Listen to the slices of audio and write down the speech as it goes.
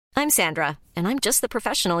I'm Sandra, and I'm just the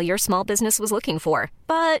professional your small business was looking for.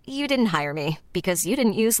 But you didn't hire me because you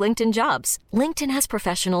didn't use LinkedIn Jobs. LinkedIn has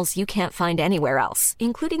professionals you can't find anywhere else,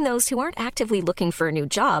 including those who aren't actively looking for a new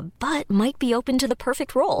job, but might be open to the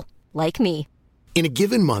perfect role, like me. In a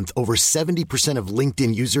given month, over 70% of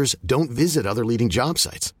LinkedIn users don't visit other leading job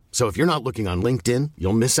sites. So if you're not looking on LinkedIn,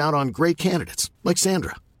 you'll miss out on great candidates like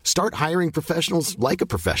Sandra. Start hiring professionals like a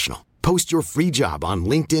professional. Post your free job on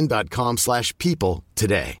linkedin.com/people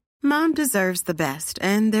today. Mom deserves the best,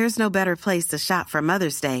 and there's no better place to shop for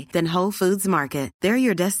Mother's Day than Whole Foods Market. They're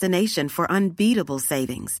your destination for unbeatable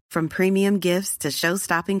savings, from premium gifts to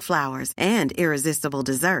show-stopping flowers and irresistible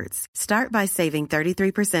desserts. Start by saving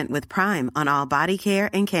 33% with Prime on all body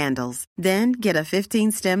care and candles. Then get a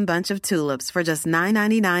 15-stem bunch of tulips for just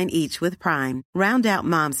 $9.99 each with Prime. Round out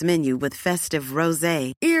Mom's menu with festive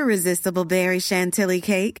rosé, irresistible berry chantilly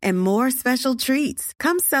cake, and more special treats.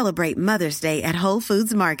 Come celebrate Mother's Day at Whole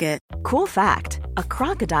Foods Market. Cool fact, a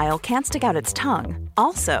crocodile can't stick out its tongue.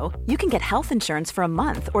 Also, you can get health insurance for a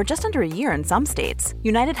month or just under a year in some states.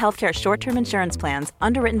 United Healthcare short-term insurance plans,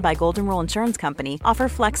 underwritten by Golden Rule Insurance Company, offer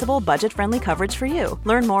flexible, budget-friendly coverage for you.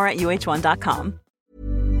 Learn more at uh1.com.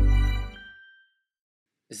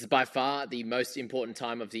 This is by far the most important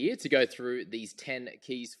time of the year to go through these 10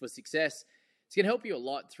 keys for success. It's going to help you a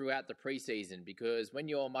lot throughout the preseason, because when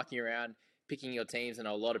you're mucking around picking your teams, and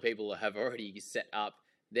a lot of people have already set up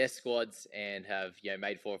their squads and have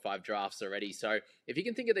made 4 or 5 drafts already. So if you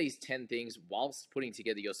can think of these 10 things whilst putting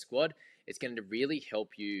together your squad, it's going to really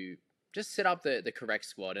help you just set up the correct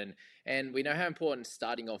squad. And we know how important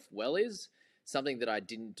starting off well is, something that I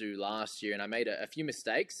didn't do last year, and I made a few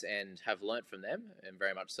mistakes and have learnt from them, and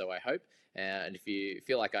very much so, I hope. And if you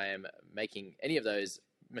feel like I am making any of those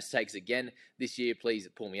mistakes again this year, please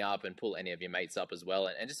pull me up and pull any of your mates up as well,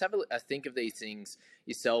 and just have a think of these things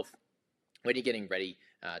yourself when you're getting ready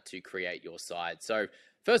to create your side. So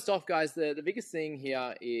first off, guys, the biggest thing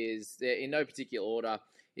here is, in no particular order,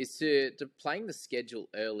 is to playing the schedule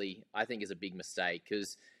early. I think is a big mistake,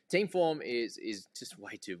 because team form is just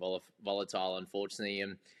way too volatile, unfortunately,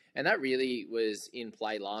 and that really was in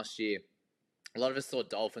play last year. A lot of us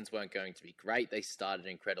thought Dolphins weren't going to be great. They started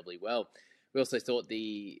incredibly well. We also thought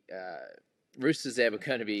the Roosters there were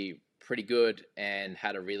going to be pretty good and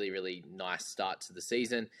had a really, really nice start to the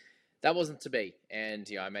season. That wasn't to be, and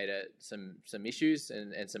I made some issues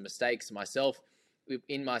and some mistakes myself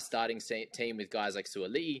in my starting team with guys like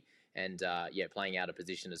Suoli'i and playing out of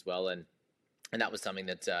position as well, and that was something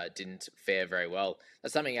that didn't fare very well.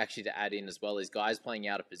 That's something actually to add in as well, is guys playing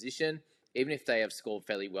out of position, even if they have scored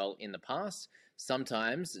fairly well in the past,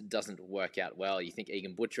 sometimes it doesn't work out well. You think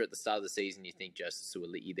Egan Butcher at the start of the season, you think Joseph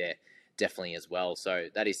Suoli'i there definitely as well, so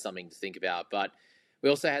that is something to think about. But we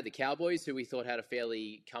also had the Cowboys, who we thought had a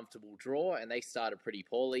fairly comfortable draw, and they started pretty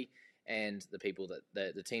poorly. And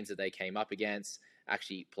the teams that they came up against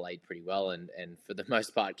actually played pretty well. And for the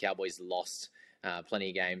most part, Cowboys lost plenty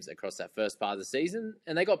of games across that first part of the season.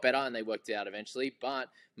 And they got better and they worked out eventually. But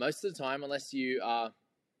most of the time, unless you are,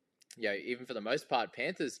 even for the most part,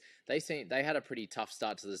 Panthers, they had a pretty tough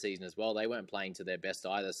start to the season as well. They weren't playing to their best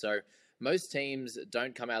either. So most teams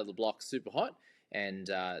don't come out of the block super hot. And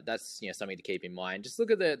that's something to keep in mind. Just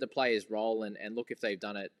look at the players' role and look if they've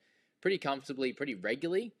done it pretty comfortably, pretty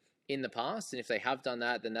regularly in the past. And if they have done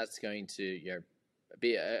that, then that's going to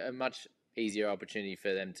be a much easier opportunity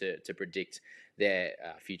for them to predict their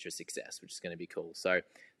future success, which is going to be cool. So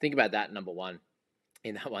think about that, number one,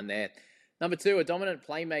 in that one there. Number two, a dominant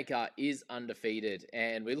playmaker is undefeated.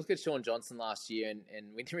 And we looked at Sean Johnson last year, and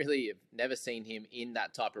we really have never seen him in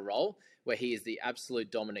that type of role where he is the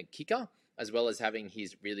absolute dominant kicker, as well as having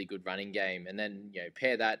his really good running game. And then,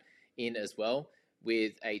 pair that in as well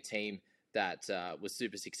with a team that was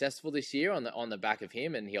super successful this year on the back of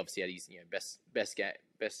him. And he obviously had his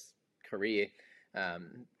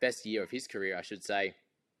best year of his career, I should say.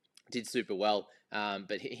 Did super well.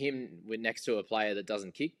 But him next to a player that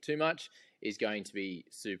doesn't kick too much is going to be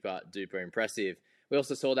super duper impressive. We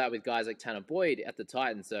also saw that with guys like Tanner Boyd at the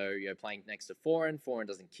Titans. So, playing next to Foran. Foran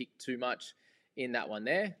doesn't kick too much in that one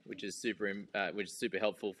there, which is super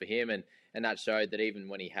helpful for him, and that showed that even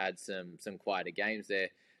when he had some quieter games there,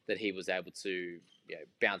 that he was able to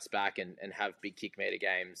bounce back and have big kick meter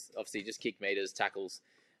games. Obviously, just kick meters, tackles,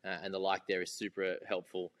 and the like there is super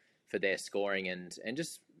helpful for their scoring, and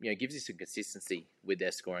just gives you some consistency with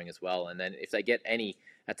their scoring as well. And then if they get any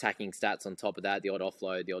attacking stats on top of that, the odd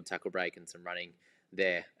offload, the odd tackle break, and some running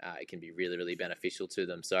there, it can be really, really beneficial to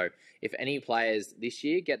them. So if any players this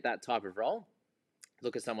year get that type of role,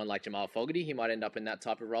 look at someone like Jamal Fogarty. He might end up in that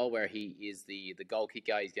type of role where he is the goal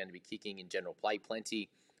kicker. He's going to be kicking in general play plenty.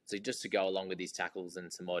 So just to go along with these tackles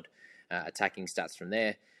and some odd attacking stats from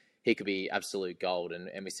there, he could be absolute gold. And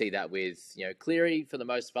we see that with, Cleary, for the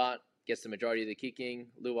most part, gets the majority of the kicking.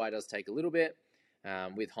 Luai does take a little bit.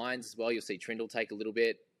 With Hines as well, you'll see Trindle take a little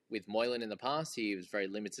bit. With Moylan in the past, he was very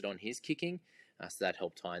limited on his kicking, so that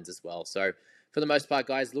helped Hines as well. So for the most part,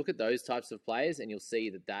 guys, look at those types of players, and you'll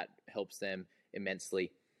see that helps them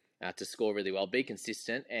immensely to score really well, be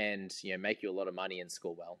consistent, and make you a lot of money and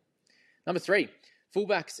score well. Number 3,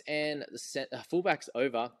 fullbacks and fullbacks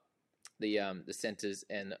over the centers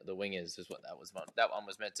and the wingers is what that one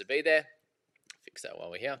was meant to be there. Fix that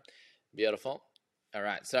while we're here. Beautiful. All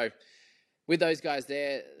right, so with those guys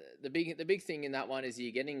there, the big thing in that one is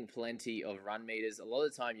you're getting plenty of run meters. A lot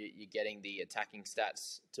of the time you're getting the attacking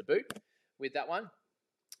stats to boot with that one.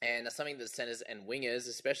 And that's something that centers and wingers,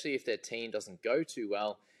 especially if their team doesn't go too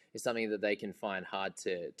well, is something that they can find hard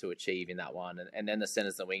to achieve in that one. And then the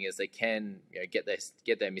centers and wingers, they can get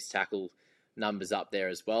their missed tackle numbers up there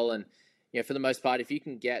as well. And for the most part, if you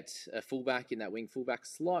can get a fullback in that wing fullback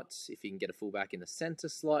slot, if you can get a fullback in the center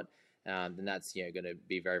slot, then that's going to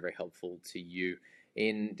be very, very helpful to you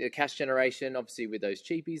in the cash generation, obviously with those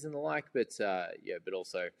cheapies and the like, but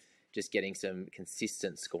also just getting some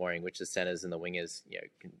consistent scoring, which the centers and the wingers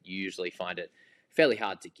can usually find it fairly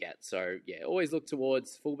hard to get. So always look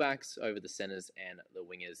towards fullbacks over the centers and the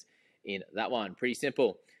wingers in that one. Pretty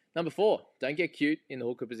simple. Number 4, don't get cute in the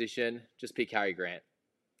hooker position. Just pick Harry Grant.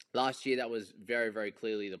 Last year, that was very, very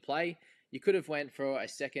clearly the play. You could have went for a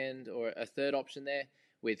second or a third option there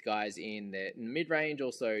with guys in the mid-range,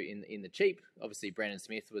 also in the cheap. Obviously, Brandon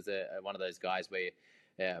Smith was one of those guys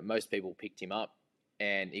where most people picked him up,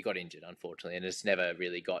 and he got injured, unfortunately, and just never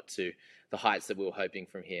really got to the heights that we were hoping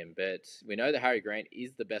from him. But we know that Harry Grant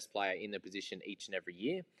is the best player in the position each and every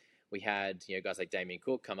year. We had guys like Damien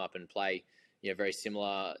Cook come up and play very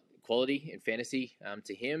similar quality in fantasy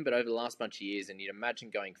to him, but over the last bunch of years, and you'd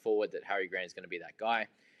imagine going forward that Harry Grant is going to be that guy.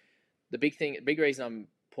 The big reason I'm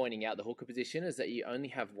pointing out the hooker position is that you only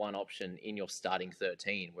have one option in your starting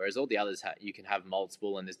 13, whereas all the others you can have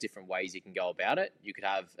multiple, and there's different ways you can go about it. You could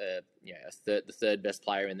have the third best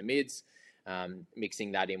player in the mids,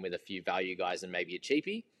 mixing that in with a few value guys and maybe a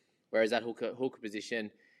cheapie, whereas that hooker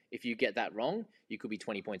position, if you get that wrong, you could be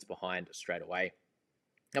 20 points behind straight away.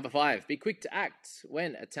 Number 5, be quick to act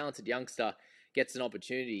when a talented youngster gets an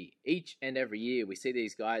opportunity. Each and every year, we see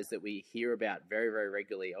these guys that we hear about very, very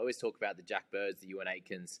regularly. I always talk about the Jack Birds, the Ewan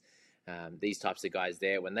Aikens, these types of guys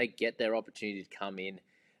there. When they get their opportunity to come in,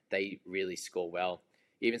 they really score well.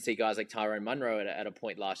 You even see guys like Tyrone Munro at a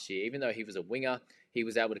point last year. Even though he was a winger, he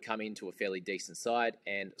was able to come into a fairly decent side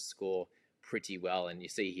and score pretty well. And you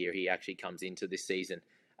see here, he actually comes into this season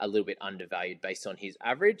a little bit undervalued based on his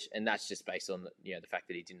average, and that's just based on the fact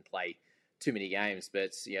that he didn't play too many games.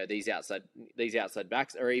 But these outside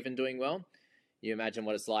backs are even doing well. You imagine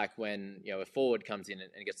what it's like when a forward comes in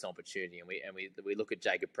and gets an opportunity, and we look at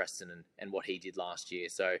Jacob Preston and what he did last year.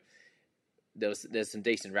 So there's some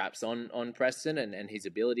decent raps on Preston and his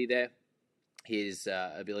ability there, his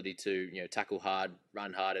ability to tackle hard,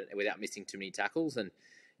 run hard, and without missing too many tackles. And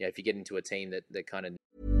if you get into a team that kind of.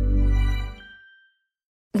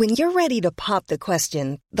 When you're ready to pop the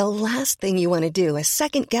question, the last thing you want to do is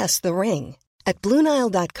second-guess the ring. At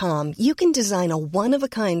BlueNile.com, you can design a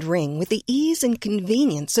one-of-a-kind ring with the ease and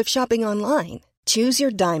convenience of shopping online. Choose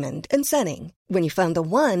your diamond and setting. When you find the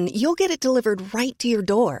one, you'll get it delivered right to your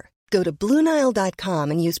door. Go to BlueNile.com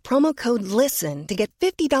and use promo code LISTEN to get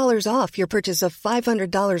 $50 off your purchase of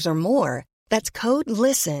 $500 or more. That's code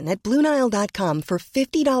LISTEN at BlueNile.com for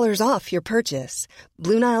 $50 off your purchase.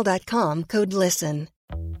 BlueNile.com, code LISTEN.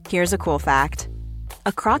 Here's a cool fact.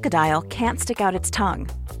 A crocodile can't stick out its tongue.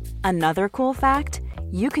 Another cool fact,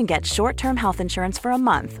 you can get short-term health insurance for a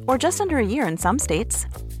month or just under a year in some states.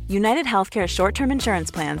 United Healthcare short-term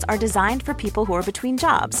insurance plans are designed for people who are between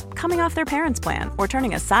jobs, coming off their parents' plan, or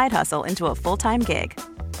turning a side hustle into a full-time gig.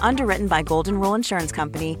 Underwritten by Golden Rule Insurance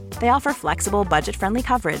Company, they offer flexible, budget-friendly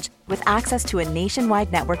coverage with access to a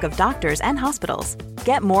nationwide network of doctors and hospitals.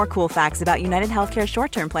 Get more cool facts about United Healthcare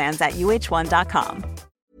short-term plans at uh1.com.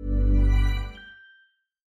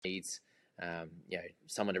 Needs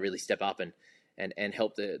someone to really step up and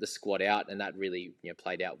help the squad out, and that really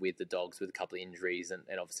played out with the Dogs with a couple of injuries and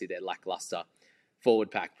obviously their lackluster forward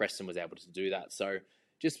pack. Preston was able to do that, so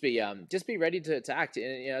just be ready to act. And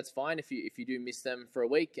it's fine if you do miss them for a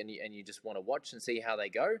week and you just want to watch and see how they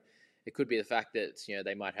go. It could be the fact that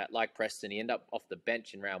they might have, like Preston, he ended up off the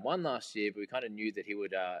bench in round 1 last year, but we kind of knew that he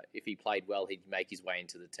would, if he played well, he'd make his way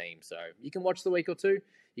into the team. So you can watch the week or two.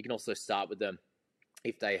 You can also start with them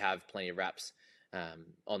if they have plenty of reps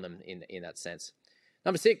on them in that sense.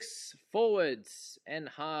 Number 6, forwards and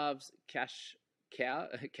halves, cash cows,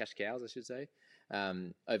 I should say,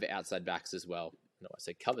 over outside backs as well. No, I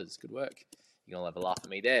said covers. Good work. You're going to have a laugh at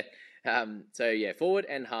me there. Forward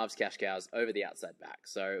and halves, cash cows over the outside back.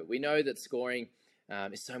 So we know that scoring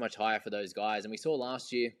is so much higher for those guys. And we saw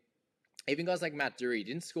last year, even guys like Matt Dury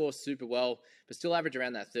didn't score super well, but still averaged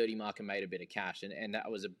around that 30 mark and made a bit of cash. And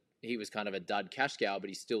he was kind of a dud cash cow, but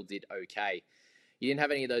he still did okay. You didn't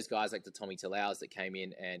have any of those guys like the Tommy Talaus that came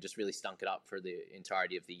in and just really stunk it up for the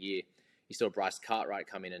entirety of the year. You saw Bryce Cartwright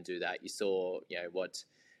come in and do that. You saw, what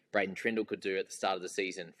Braden Trindle could do at the start of the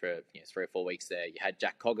season for 3 or 4 weeks there. You had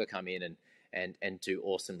Jack Cogger come in and do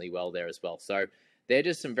awesomely well there as well. So they're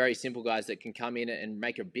just some very simple guys that can come in and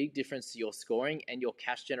make a big difference to your scoring and your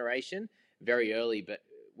cash generation very early. But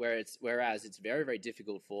whereas it's very, very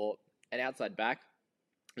difficult for an outside back,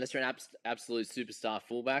 unless you're an absolute superstar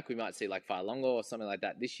fullback, we might see like Failonga or something like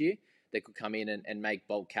that this year. They could come in and make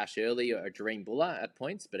bulk cash early, or a Dream Buller at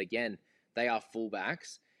points. But again, they are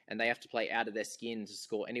fullbacks, and they have to play out of their skin to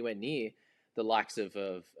score anywhere near the likes of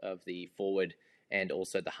the forward and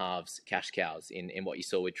also the halves cash cows in what you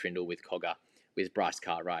saw with Trindle, with Cogger, with Bryce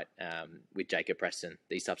Cartwright, with Jacob Preston.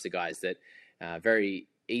 These types of guys that very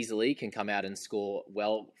easily can come out and score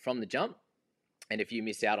well from the jump. And if you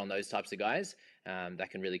miss out on those types of guys, that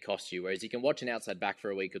can really cost you. Whereas you can watch an outside back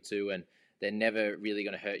for a week or two and they're never really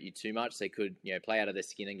going to hurt you too much. They could, play out of their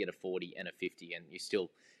skin and get a 40 and a 50, and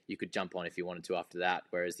you could jump on if you wanted to after that.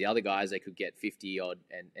 Whereas the other guys, they could get 50 odd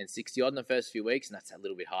and 60 odd in the first few weeks, and that's a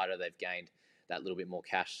little bit harder. They've gained that little bit more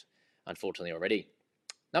cash, unfortunately, already.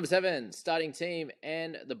 Number 7, starting team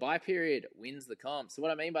and the bye period wins the comp. So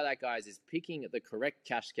what I mean by that, guys, is picking the correct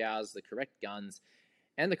cash cows, the correct guns,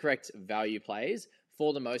 and the correct value plays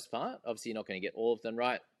for the most part. Obviously, you're not going to get all of them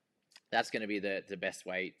right. That's going to be the best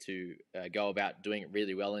way to go about doing it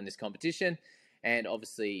really well in this competition, and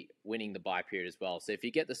obviously winning the bye period as well. So if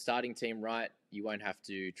you get the starting team right, you won't have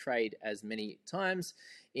to trade as many times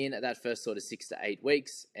in that first sort of 6 to 8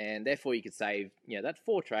 weeks, and therefore you could save that 3 or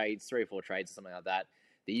 4 trades or something like that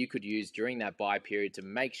you could use during that bye period to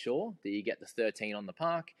make sure that you get the 13 on the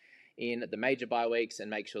park in the major bye weeks, and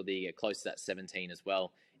make sure that you get close to that 17 as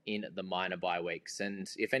well in the minor bye weeks. And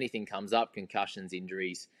if anything comes up, concussions,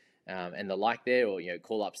 injuries, and the like there, or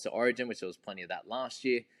call-ups to Origin, which there was plenty of that last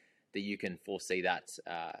year, that you can foresee that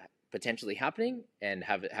potentially happening and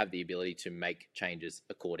have the ability to make changes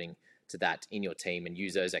according to that in your team and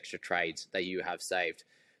use those extra trades that you have saved.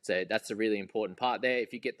 So that's a really important part there.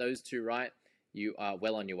 If you get those 2 right, you are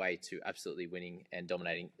well on your way to absolutely winning and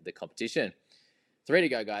dominating the competition. 3 to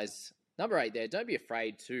go, guys. Number 8 there, don't be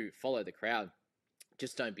afraid to follow the crowd.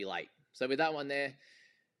 Just don't be late. So with that one there,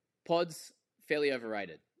 pods, fairly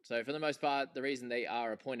overrated. So for the most part, the reason they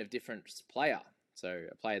are a point of difference player, so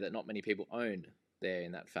a player that not many people owned there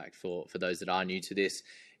in that fact for those that are new to this,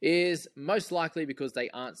 is most likely because they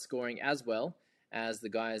aren't scoring as well as the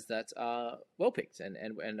guys that are well picked and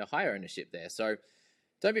a higher ownership there. So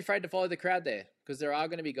don't be afraid to follow the crowd there, because there are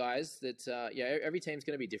going to be guys that, every team's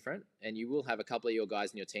going to be different, and you will have a couple of your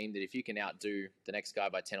guys in your team that if you can outdo the next guy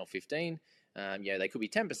by 10 or 15, they could be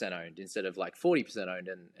 10% owned instead of like 40% owned,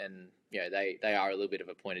 and they are a little bit of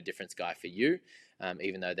a point of difference guy for you,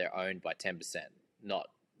 even though they're owned by 10%, not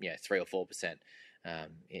 3 or 4%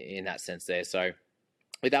 in that sense there. So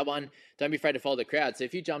with that one, don't be afraid to follow the crowd. So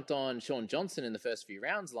if you jumped on Sean Johnson in the first few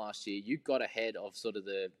rounds last year, you got ahead of sort of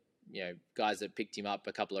the guys that picked him up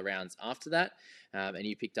a couple of rounds after that, and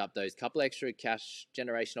you picked up those couple extra cash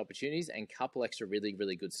generation opportunities and couple extra really,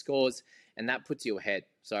 really good scores, and that puts you ahead.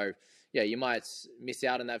 So you might miss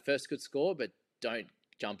out on that first good score, but don't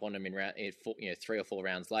jump on them in 3 or 4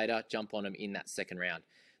 rounds later. Jump on them in that second round.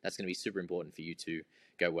 That's going to be super important for you to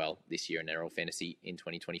go well this year in NRL Fantasy in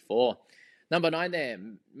 2024. Number 9 there,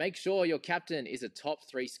 make sure your captain is a top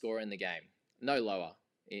 3 scorer in the game. No lower,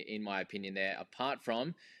 in my opinion there, apart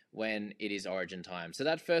from when it is Origin time. So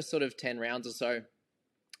that first sort of 10 rounds or so,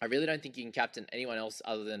 I really don't think you can captain anyone else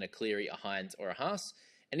other than a Cleary, a Hines, or a Haas.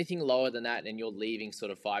 Anything lower than that, and you're leaving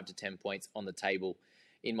sort of 5 to 10 points on the table,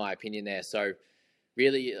 in my opinion there. So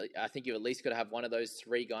really, I think you've at least got to have one of those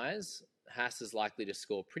 3 guys. Haas is likely to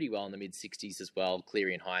score pretty well in the mid-60s as well.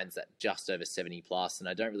 Cleary and Hines at just over 70 plus, and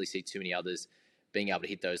I don't really see too many others being able to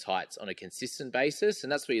hit those heights on a consistent basis,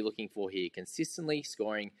 and that's what you're looking for here, consistently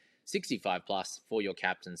scoring 65 plus for your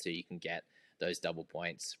captain so you can get those double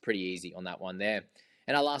points. Pretty easy on that one there.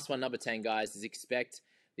 And our last one, number 10, guys, is expect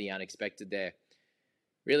the unexpected there.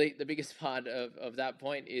 Really, the biggest part of that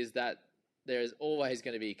point is that there's always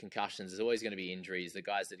going to be concussions. There's always going to be injuries. The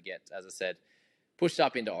guys that get, as I said, pushed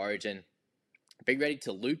up into Origin, be ready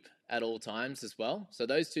to loop at all times as well. So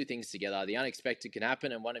those two things together, the unexpected can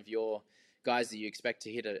happen, and one of your guys that you expect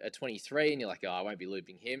to hit a 23 and you're like, oh, I won't be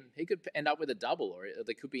looping him. He could end up with a double, or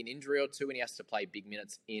there could be an injury or two and he has to play big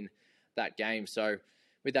minutes in that game. So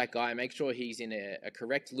with that guy, make sure he's in a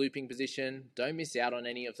correct looping position. Don't miss out on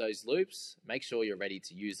any of those loops. Make sure you're ready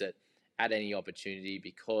to use it at any opportunity,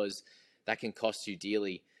 because that can cost you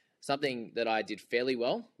dearly. Something that I did fairly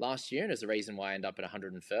well last year, and is the reason why I ended up at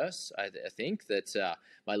 101st. I think that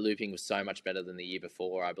my looping was so much better than the year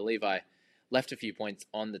before. I believe I left a few points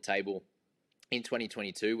on the table in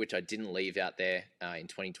 2022, which I didn't leave out there in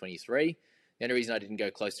 2023. The only reason I didn't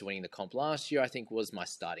go close to winning the comp last year, I think, was my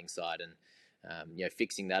starting side. And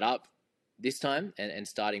fixing that up this time and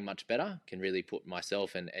starting much better can really put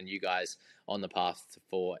myself and you guys on the path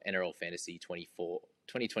for NRL Fantasy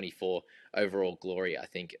 2024 overall glory, I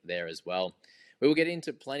think, there as well. We will get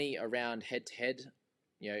into plenty around head-to-head,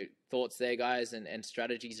 thoughts there, guys, and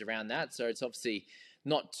strategies around that. So it's obviously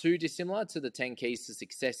not too dissimilar to the 10 keys to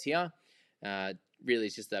success here. Really,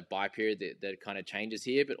 it's just that buy period that kind of changes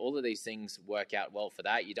here, but all of these things work out well for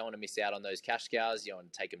that. You don't want to miss out on those cash cows. You don't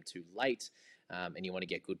want to take them too late, and you want to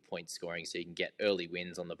get good point scoring so you can get early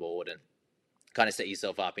wins on the board and kind of set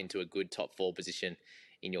yourself up into a good top 4 position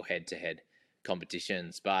in your head-to-head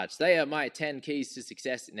competitions. But they are my 10 keys to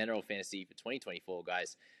success in NRL Fantasy for 2024,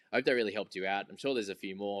 guys. I hope that really helped you out. I'm sure there's a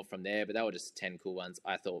few more from there, but that were just 10 cool ones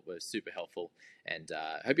I thought were super helpful. And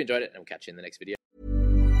I hope you enjoyed it, and we'll catch you in the next video.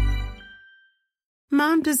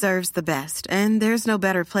 Mom deserves the best, and there's no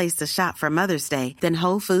better place to shop for Mother's Day than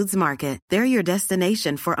Whole Foods Market. They're your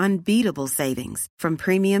destination for unbeatable savings, from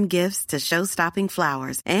premium gifts to show-stopping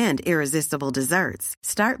flowers and irresistible desserts.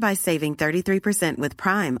 Start by saving 33% with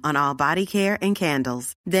Prime on all body care and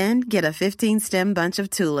candles. Then get a 15-stem bunch of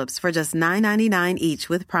tulips for just $9.99 each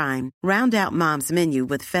with Prime. Round out Mom's menu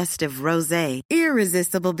with festive rosé,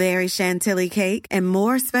 irresistible berry chantilly cake, and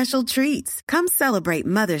more special treats. Come celebrate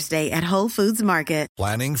Mother's Day at Whole Foods Market.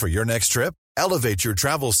 Planning for your next trip? Elevate your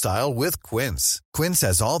travel style with Quince. Quince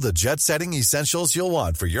has all the jet-setting essentials you'll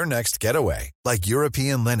want for your next getaway, like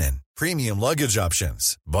European linen, premium luggage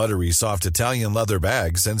options, buttery soft Italian leather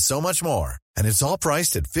bags, and so much more. And it's all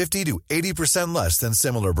priced at 50 to 80% less than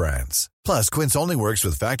similar brands. Plus, Quince only works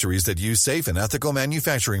with factories that use safe and ethical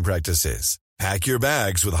manufacturing practices. Pack your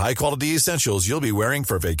bags with high-quality essentials you'll be wearing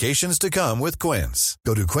for vacations to come with Quince.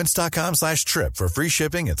 Go to quince.com/trip for free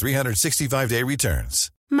shipping and 365-day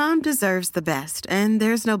returns. Mom deserves the best, and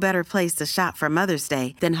there's no better place to shop for Mother's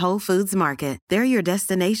Day than Whole Foods Market. They're your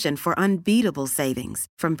destination for unbeatable savings,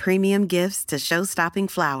 from premium gifts to show-stopping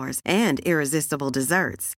flowers and irresistible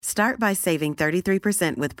desserts. Start by saving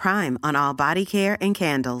 33% with Prime on all body care and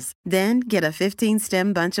candles. Then get a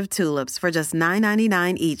 15-stem bunch of tulips for just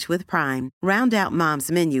 $9.99 each with Prime. Round out Mom's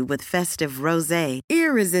menu with festive rosé,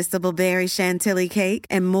 irresistible berry chantilly cake,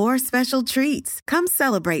 and more special treats. Come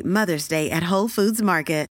celebrate Mother's Day at Whole Foods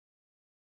Market.